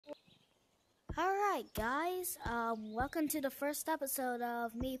Alright guys, welcome to the first episode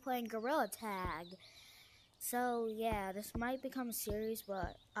of me playing Gorilla Tag. So yeah, this might become a series,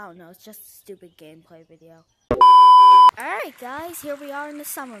 but I don't know, it's just a stupid gameplay video. Alright guys, here we are in the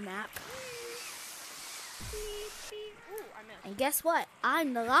summer map. And guess what?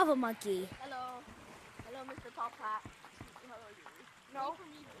 I'm the lava monkey. Hello. Hello, Mr. Top Hat. No.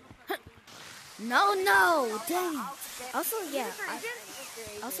 No, dang. Also,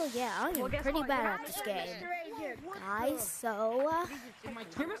 yeah, I am pretty bad at this game. Guys, so,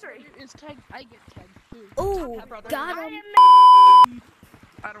 Is Keg, I get Keg too. ooh, got him.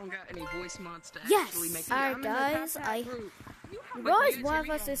 I don't got any voice mods to Yes, actually make it. alright guys, Roy's one of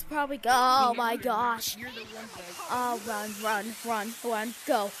us is probably oh my gosh. You're the one that... Oh, run,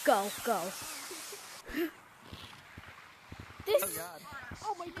 go. This, Oh god.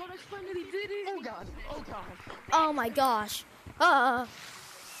 Oh my god, I finally did it! Oh god. oh my gosh. No.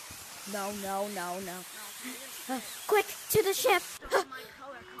 Quick, to the ship.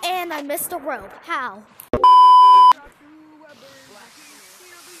 And I missed the rope. How?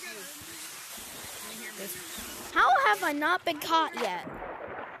 How have I not been caught yet?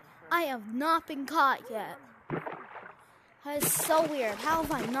 I have not been caught yet. That is so weird. How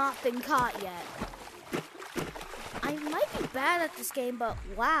have I not been caught yet? I might be bad at this game, but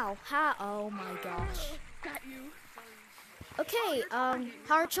wow. How? Oh my gosh. Got you. Okay,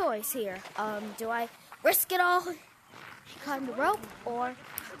 hard choice here. Do I risk it all, climb the rope, or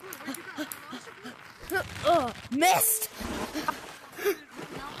missed?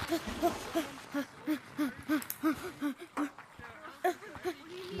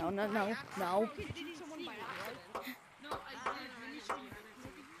 No.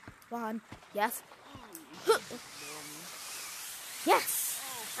 Come on, yes. Yes,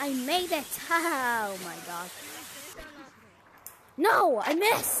 I made it. Oh my god. No, I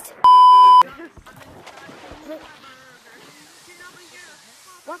missed.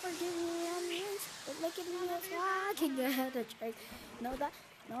 What are you look at me as walking ahead of trick. No,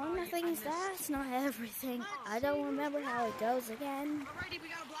 nothing's that's not everything. I don't remember how it goes again. Alrighty, we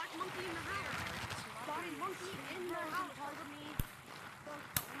got a black monkey in the house. Black monkey in the house.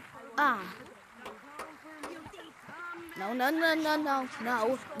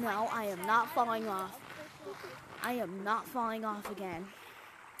 No, I am not falling off. I am not falling off again.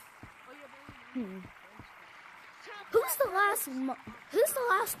 Who's the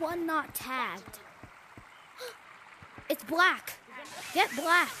last one not tagged? It's Black. Get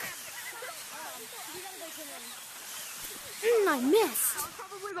Black. I missed.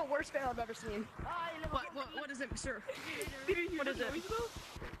 Probably the worst fail I've ever seen. What is it, sir? What is it?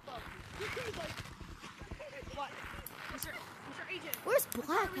 Where's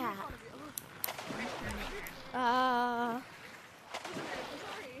Black at?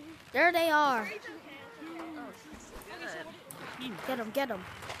 There they are. Get him.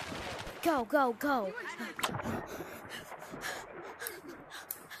 Go.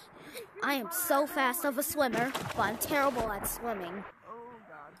 I am so fast of a swimmer, but I'm terrible at swimming. Oh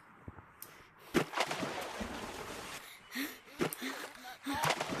god.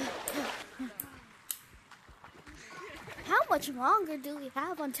 How much longer do we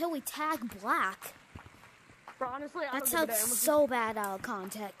have until we tag Black? Bro, honestly, I That don't give a sounds damn. so bad out of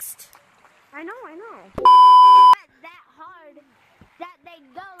context. I know. That hard that they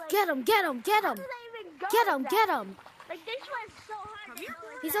go like. Get him. How do they even go like that? Get him. Like this one's so hard.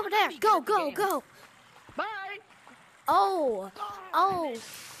 He's over there. Go. Bye! Oh,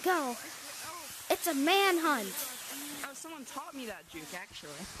 go. It's a manhunt. Oh, someone taught me that juke,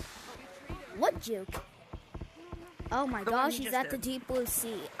 actually. What juke? Oh my The one gosh, you he's just at the did. deep blue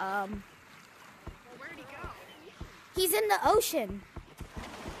sea. Where'd he go? He's in the ocean.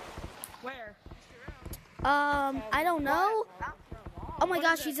 Where? I don't know. Oh my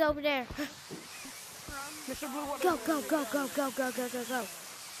gosh, he's over there. Mr. Blue, what? Go.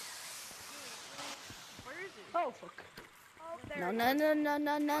 Where is he? Oh, fuck. No.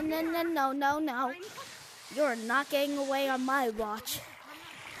 You're not getting away on my watch.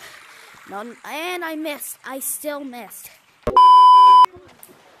 No, and I missed. I still missed.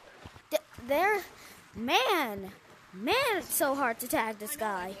 Man, it's so hard to tag this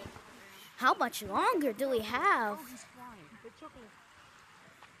guy. How much longer do we have? He's flying.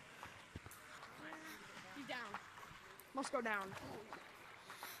 He's down. Must go down.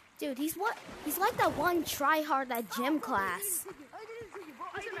 Dude, he's like that one tryhard at gym class.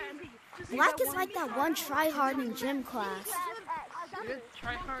 Listen, man. Black is like that one tryhard in gym class. You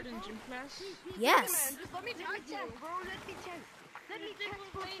try hard in gym class? Yes. Just let me tag you.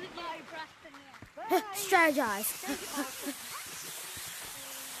 Strategize.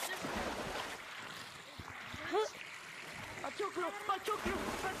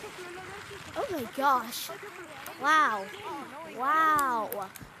 Oh my gosh. Wow. Wow.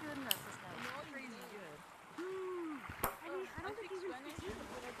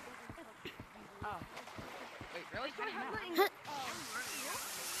 Wait, really?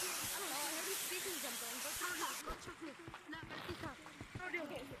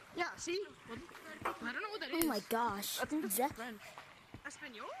 Yeah, see? I don't know what that is. Oh my gosh. I think that's That- French.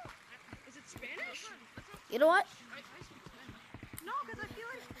 Espanol? Is it Spanish? You know what? I speak Spanish. No, because I feel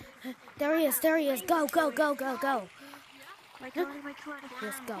like... There he is. There he is. Go, go, go, go, go. My karate.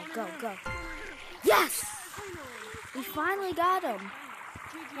 Yes, go, go, go. Yes! We finally got him.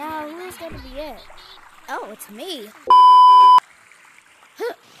 Now, who's going to be it? Oh, it's me.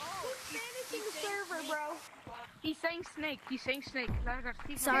 Managing the server, bro. He's saying snake. He's saying snake.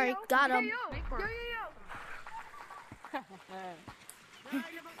 Sorry, got him. Snake Yo, word. yo, yo.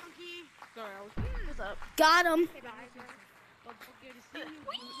 Sorry, I was... What's up? Got him. Oh,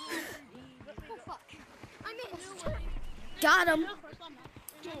 fuck. I missed. Got him. Yo,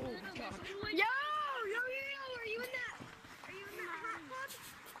 yo, yo, are you in that? Are you in that hot club?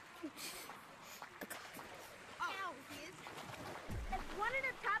 Oh, he is. If one of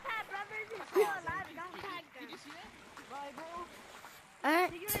the top hat brothers is still alive, don't tag them. All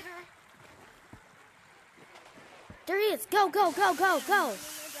right. See you later. There he is. Go, go, go, go, go.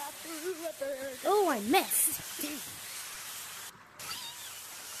 Oh, I missed.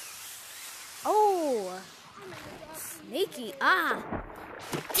 Oh. Sneaky. Ah.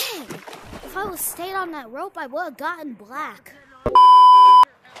 Dang. If I would stayed on that rope, I would have gotten black.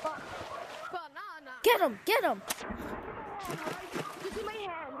 Get him. Get him. This is my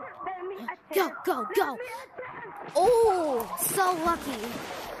hand. Go, go, go. Oh, so lucky.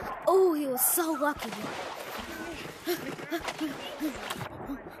 Oh, he was so lucky.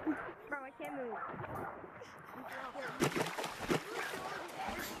 Bro, I can't move.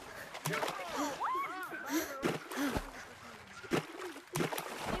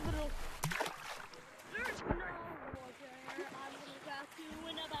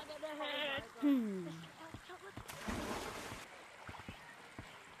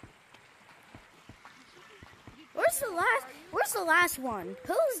 Where's the last one?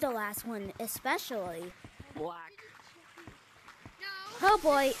 Who's the last one, especially? Black. Oh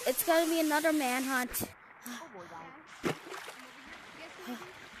boy, it's gonna be another manhunt.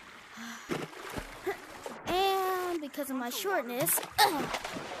 And because of my shortness,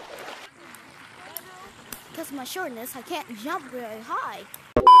 I can't jump very high.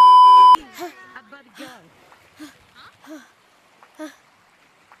 I better go.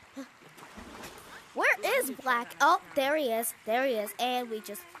 Where is Black? Oh, there he is. There he is. And he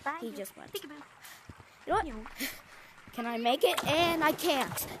just went. You know what? Can I make it? And I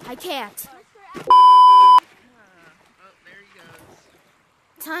can't. I can't. Oh, there he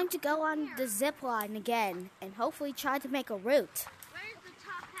goes. Time to go on the zip line again and hopefully try to make a route. Where's the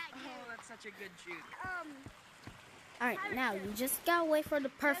top hat Oh, that's such a good shoot. Alright, now you just gotta wait for the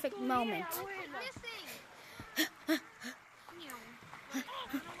perfect moment. missing.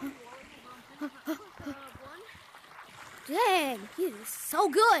 Dang, he's so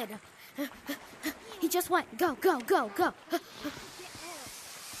good. He just went. Go, go, go, go. You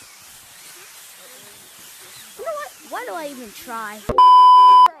know what? Why do I even try? This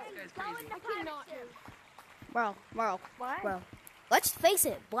guy's crazy. I cannot Bro. Let's face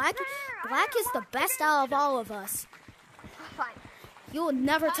it, Black is the best out of all of us. Fine. You will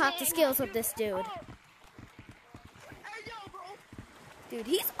never top the skills of this dude. Dude,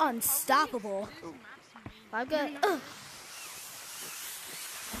 he's unstoppable. I'm gonna. Every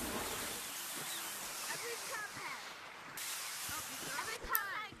top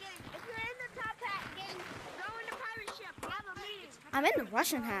hat gang. If you're in the top hat gang, go in the pirate ship. We have a meeting. I'm in the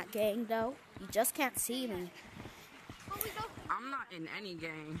Russian hat gang, though. You just can't see me. But we go. I'm not in any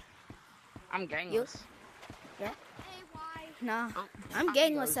gang. I'm gangless. Yeah? Hey, why? Nah, Oh, I'm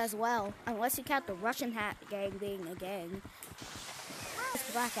gangless as well, unless you count the Russian hat gang being a gang. It's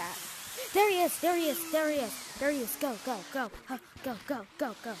the Black Hat. There he is, there he is, there he is, there he is. Go, go, go, huh, go, go,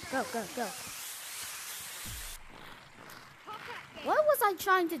 go, go, go, go, go. What was I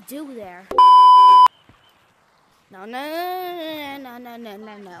trying to do there? No, no, no, no, no, no,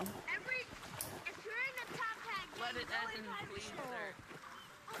 no, no. If you're in the top hat gang, Let it go end, in pirate please, ship. sir.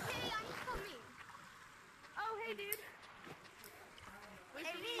 Okay, I'm coming. Oh, hey, dude. Hey,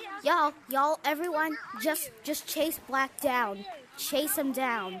 Y'all, everyone, just chase Black down. Chase him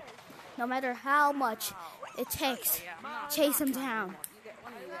down. No matter how much it takes, chase him down.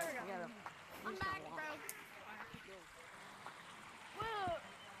 I'm back, bro. Whoa.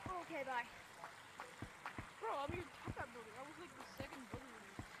 Okay, bye. Bro, I'm your top hat building. I was like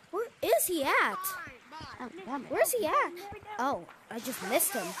is he at? Where's he at? Oh, I just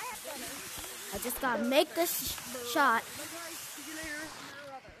missed him. I just gotta make this shot.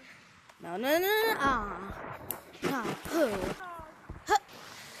 No. Ah, poo. Huh.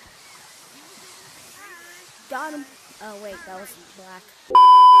 Got him. Oh, wait, that was black.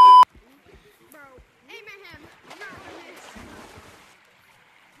 Aim at him. Not miss.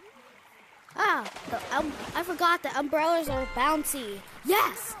 Ah, I forgot the umbrellas are bouncy.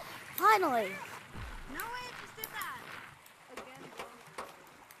 Yes, finally. No way, just did that. Again.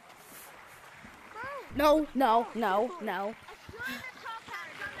 No. Tag the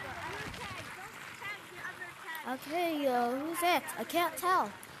other tag. Okay, who's it? I can't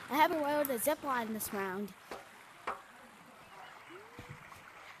tell. I haven't rode a zip line this round.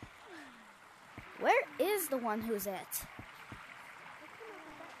 Where is the one who's it?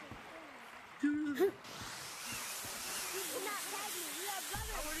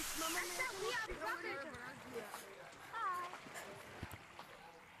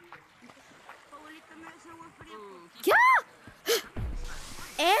 Yeah!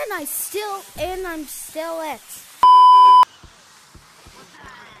 And I'm still it.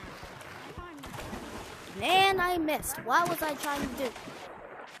 And I missed. What was I trying to do?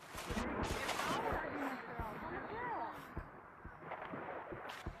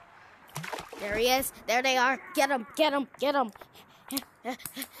 There he is. There they are. Get him. Get him. Get him.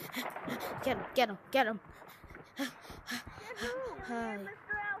 Get him. Get him.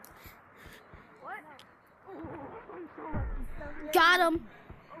 Got him.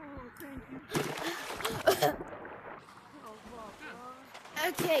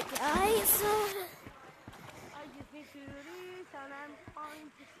 Okay, guys. I just need to release and I'm going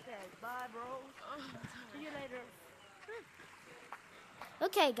to stay. Bye, bro. See you later.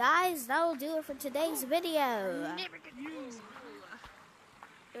 Okay, guys, that will do it for today's video.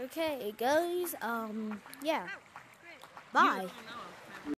 Okay, guys. Yeah. Bye.